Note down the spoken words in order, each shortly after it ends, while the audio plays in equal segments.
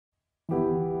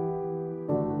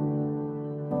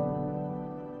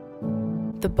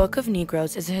The Book of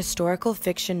Negroes is a historical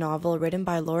fiction novel written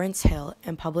by Lawrence Hill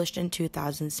and published in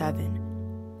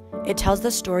 2007. It tells the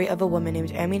story of a woman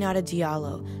named Aminata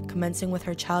Diallo, commencing with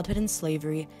her childhood in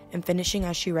slavery and finishing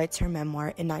as she writes her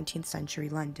memoir in 19th century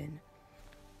London.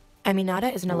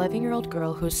 Aminata is an 11-year-old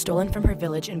girl who is stolen from her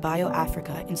village in Bayo,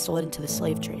 Africa, and sold into the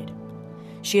slave trade.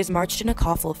 She is marched in a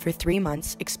coffle for 3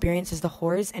 months, experiences the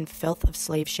horrors and filth of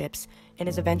slave ships, and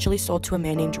is eventually sold to a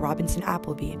man named Robinson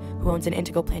Appleby, who owns an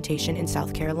indigo plantation in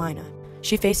South Carolina.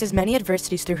 She faces many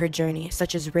adversities through her journey,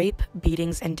 such as rape,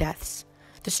 beatings, and deaths.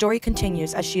 The story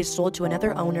continues as she is sold to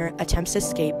another owner, attempts to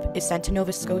escape, is sent to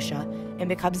Nova Scotia, and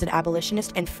becomes an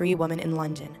abolitionist and free woman in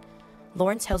London.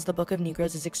 Lawrence Hill's The Book of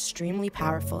Negroes is extremely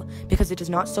powerful because it does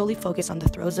not solely focus on the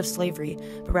throes of slavery,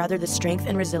 but rather the strength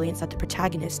and resilience that the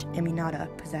protagonist, Aminata,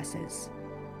 possesses.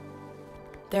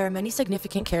 There are many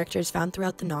significant characters found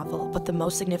throughout the novel, but the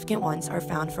most significant ones are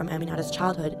found from Aminata's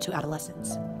childhood to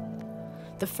adolescence.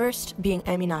 The first being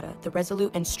Aminata, the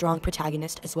resolute and strong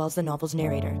protagonist as well as the novel's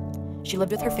narrator. She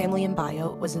lived with her family in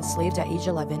Bayo, was enslaved at age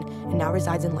 11, and now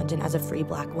resides in London as a free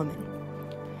black woman.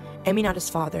 Aminata's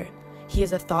father. He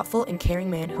is a thoughtful and caring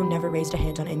man who never raised a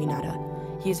hand on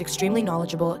Aminata. He is extremely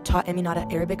knowledgeable, taught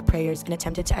Aminata Arabic prayers, and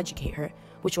attempted to educate her,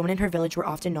 which women in her village were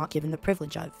often not given the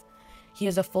privilege of. He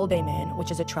is a Fulbe man,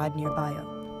 which is a tribe near Bayo.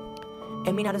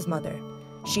 Aminata's mother.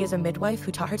 She is a midwife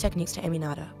who taught her techniques to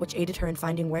Aminata, which aided her in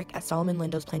finding work at Solomon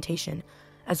Lindo's plantation,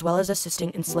 as well as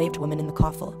assisting enslaved women in the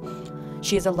coffle.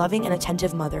 She is a loving and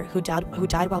attentive mother who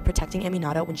died while protecting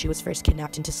Aminata when she was first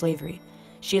kidnapped into slavery.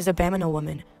 She is a Bamino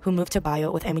woman who moved to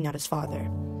Bayo with Aminata's father.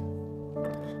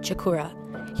 Chakura.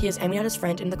 He is Aminata's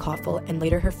friend in the coffle and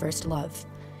later her first love.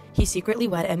 He secretly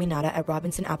wed Aminata at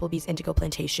Robinson Appleby's indigo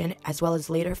plantation, as well as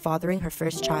later fathering her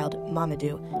first child,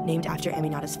 Mamadou, named after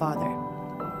Aminata's father.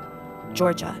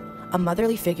 Georgia. A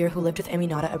motherly figure who lived with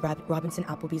Aminata at Robinson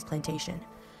Appleby's plantation.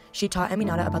 She taught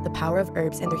Aminata about the power of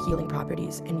herbs and their healing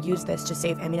properties, and used this to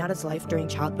save Aminata's life during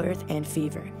childbirth and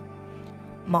fever.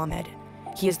 Mohamed.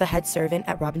 He is the head servant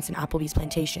at Robinson Appleby's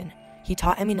plantation. He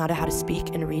taught Aminata how to speak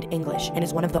and read English, and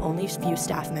is one of the only few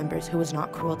staff members who was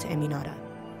not cruel to Aminata.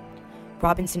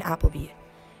 Robinson Appleby.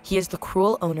 He is the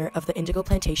cruel owner of the indigo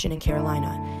plantation in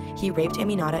Carolina. He raped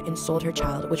Aminata and sold her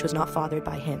child, which was not fathered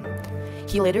by him.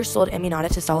 He later sold Aminata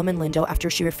to Solomon Lindo after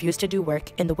she refused to do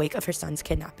work in the wake of her son's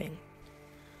kidnapping.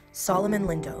 Solomon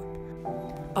Lindo.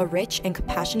 A rich and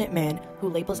compassionate man who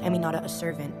labels Aminata a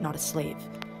servant, not a slave.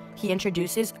 He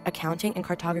introduces accounting and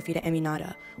cartography to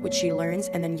Aminata, which she learns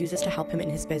and then uses to help him in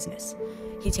his business.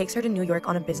 He takes her to New York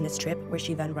on a business trip, where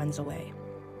she then runs away.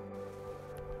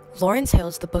 Lawrence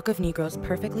Hill's The Book of Negroes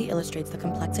perfectly illustrates the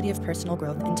complexity of personal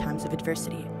growth in times of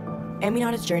adversity.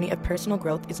 Aminata's journey of personal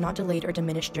growth is not delayed or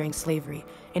diminished during slavery,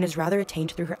 and is rather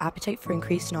attained through her appetite for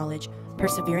increased knowledge,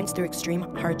 perseverance through extreme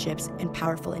hardships, and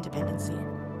powerful independency.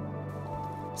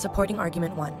 Supporting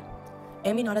Argument 1.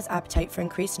 Aminata's appetite for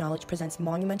increased knowledge presents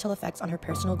monumental effects on her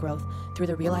personal growth through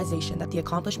the realization that the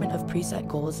accomplishment of preset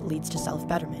goals leads to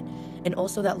self-betterment, and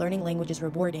also that learning language is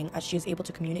rewarding as she is able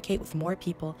to communicate with more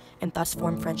people and thus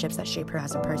form friendships that shape her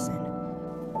as a person.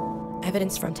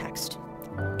 Evidence from text.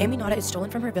 Aminata is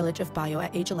stolen from her village of Bayo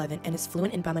at age 11 and is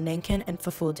fluent in Bamanankan and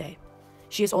Fulfulde.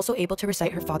 She is also able to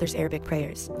recite her father's Arabic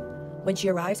prayers. When she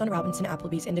arrives on Robinson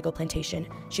Appleby's indigo plantation,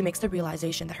 she makes the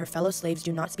realization that her fellow slaves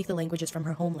do not speak the languages from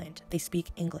her homeland. They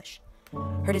speak English.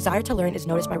 Her desire to learn is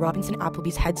noticed by Robinson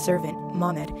Appleby's head servant,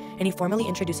 Mohamed, and he formally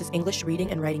introduces English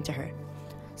reading and writing to her.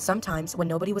 Sometimes, when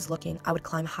nobody was looking, I would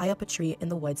climb high up a tree in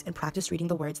the woods and practice reading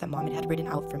the words that Mohamed had written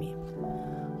out for me.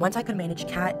 Once I could manage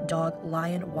cat, dog,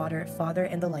 lion, water, father,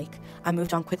 and the like, I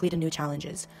moved on quickly to new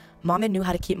challenges. Mohamed knew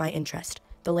how to keep my interest.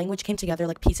 The language came together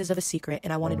like pieces of a secret,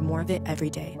 and I wanted more of it every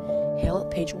day. Hill,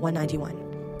 page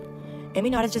 191.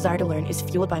 Aminata's desire to learn is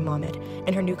fueled by Mohamed,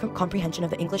 and her new comprehension of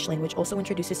the English language also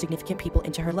introduces significant people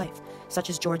into her life,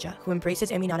 such as Georgia, who embraces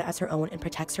Aminata as her own and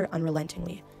protects her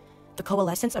unrelentingly. The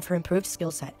coalescence of her improved skill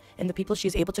set and the people she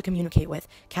is able to communicate with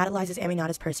catalyzes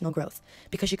Aminata's personal growth,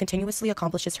 because she continuously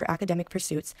accomplishes her academic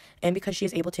pursuits and because she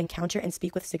is able to encounter and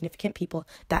speak with significant people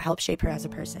that help shape her as a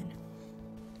person.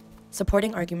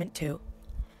 Supporting Argument 2.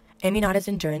 Aminata's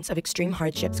endurance of extreme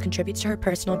hardships contributes to her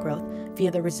personal growth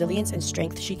via the resilience and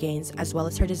strength she gains, as well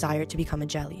as her desire to become a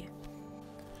jelly.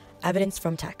 Evidence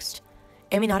from text.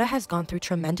 Aminata has gone through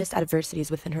tremendous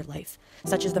adversities within her life,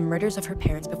 such as the murders of her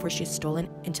parents before she is stolen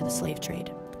into the slave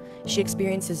trade. She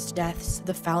experiences deaths,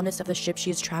 the foulness of the ship she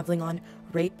is traveling on,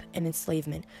 rape, and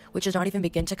enslavement, which does not even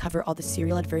begin to cover all the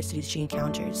serial adversities she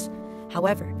encounters.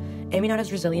 However,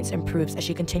 Aminata's resilience improves as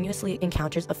she continuously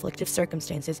encounters afflictive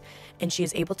circumstances, and she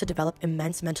is able to develop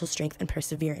immense mental strength and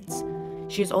perseverance.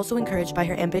 She is also encouraged by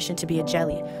her ambition to be a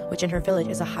jelly, which in her village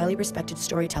is a highly respected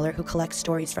storyteller who collects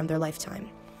stories from their lifetime.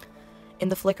 In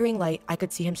the flickering light, I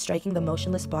could see him striking the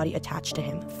motionless body attached to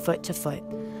him, foot to foot.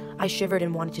 I shivered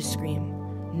and wanted to scream.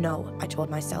 No, I told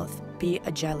myself, be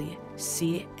a jelly,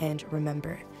 see and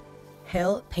remember.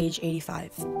 Hill, page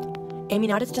 85.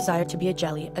 Aminata's desire to be a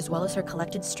jelly, as well as her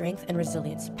collected strength and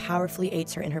resilience, powerfully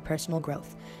aids her in her personal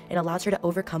growth. It allows her to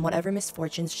overcome whatever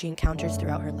misfortunes she encounters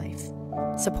throughout her life.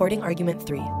 Supporting argument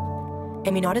 3.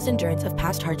 Aminata's endurance of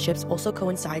past hardships also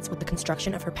coincides with the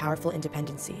construction of her powerful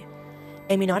independency.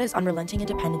 Aminata's unrelenting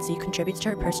independency contributes to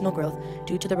her personal growth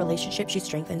due to the relationship she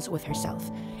strengthens with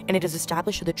herself, and it is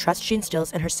established through the trust she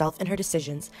instills in herself and her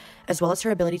decisions, as well as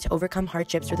her ability to overcome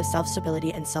hardships through the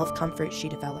self-stability and self-comfort she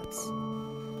develops.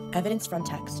 Evidence from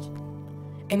text.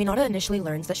 Aminata initially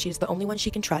learns that she is the only one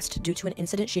she can trust due to an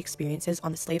incident she experiences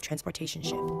on the slave transportation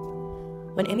ship.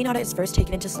 When Aminata is first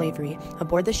taken into slavery,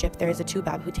 aboard the ship there is a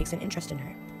Tubab who takes an interest in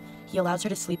her. He allows her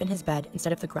to sleep in his bed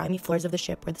instead of the grimy floors of the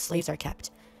ship where the slaves are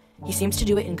kept. He seems to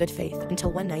do it in good faith,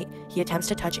 until one night, he attempts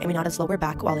to touch Aminata's lower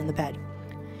back while in the bed.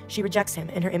 She rejects him,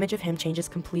 and her image of him changes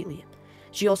completely.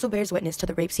 She also bears witness to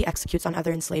the rapes he executes on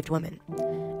other enslaved women.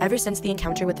 Ever since the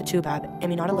encounter with the Tubab,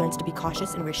 Aminata learns to be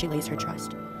cautious in where she lays her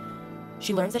trust.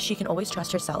 She learns that she can always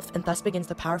trust herself, and thus begins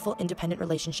the powerful, independent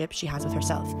relationship she has with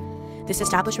herself. This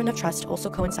establishment of trust also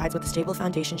coincides with the stable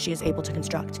foundation she is able to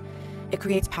construct. It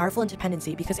creates powerful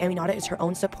independency because Aminata is her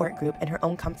own support group and her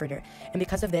own comforter, and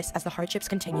because of this, as the hardships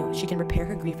continue, she can repair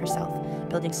her grief herself,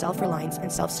 building self-reliance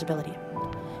and self-stability.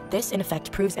 This, in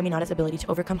effect, proves Aminata's ability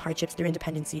to overcome hardships through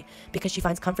independency because she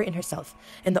finds comfort in herself,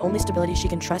 and the only stability she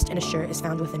can trust and assure is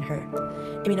found within her.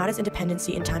 Aminata's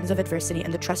independency in times of adversity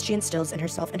and the trust she instills in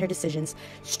herself and her decisions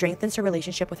strengthens her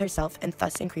relationship with herself and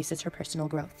thus increases her personal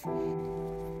growth.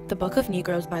 The Book of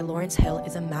Negroes by Lawrence Hill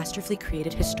is a masterfully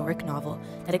created historic novel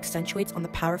that accentuates on the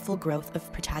powerful growth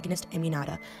of protagonist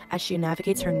Aminata as she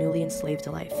navigates her newly enslaved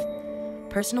life.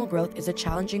 Personal growth is a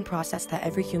challenging process that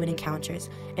every human encounters,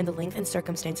 and the length and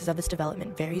circumstances of this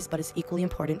development varies but is equally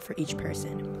important for each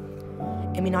person.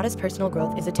 Aminata's personal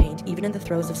growth is attained even in the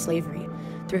throes of slavery,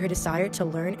 through her desire to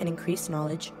learn and increase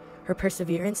knowledge, her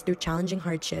perseverance through challenging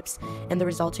hardships, and the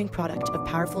resulting product of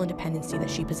powerful independency that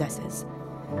she possesses.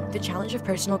 The challenge of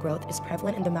personal growth is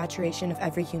prevalent in the maturation of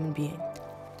every human being.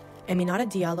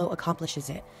 Aminata Diallo accomplishes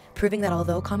it, proving that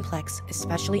although complex,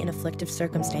 especially in afflictive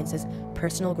circumstances,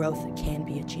 personal growth can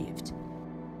be achieved.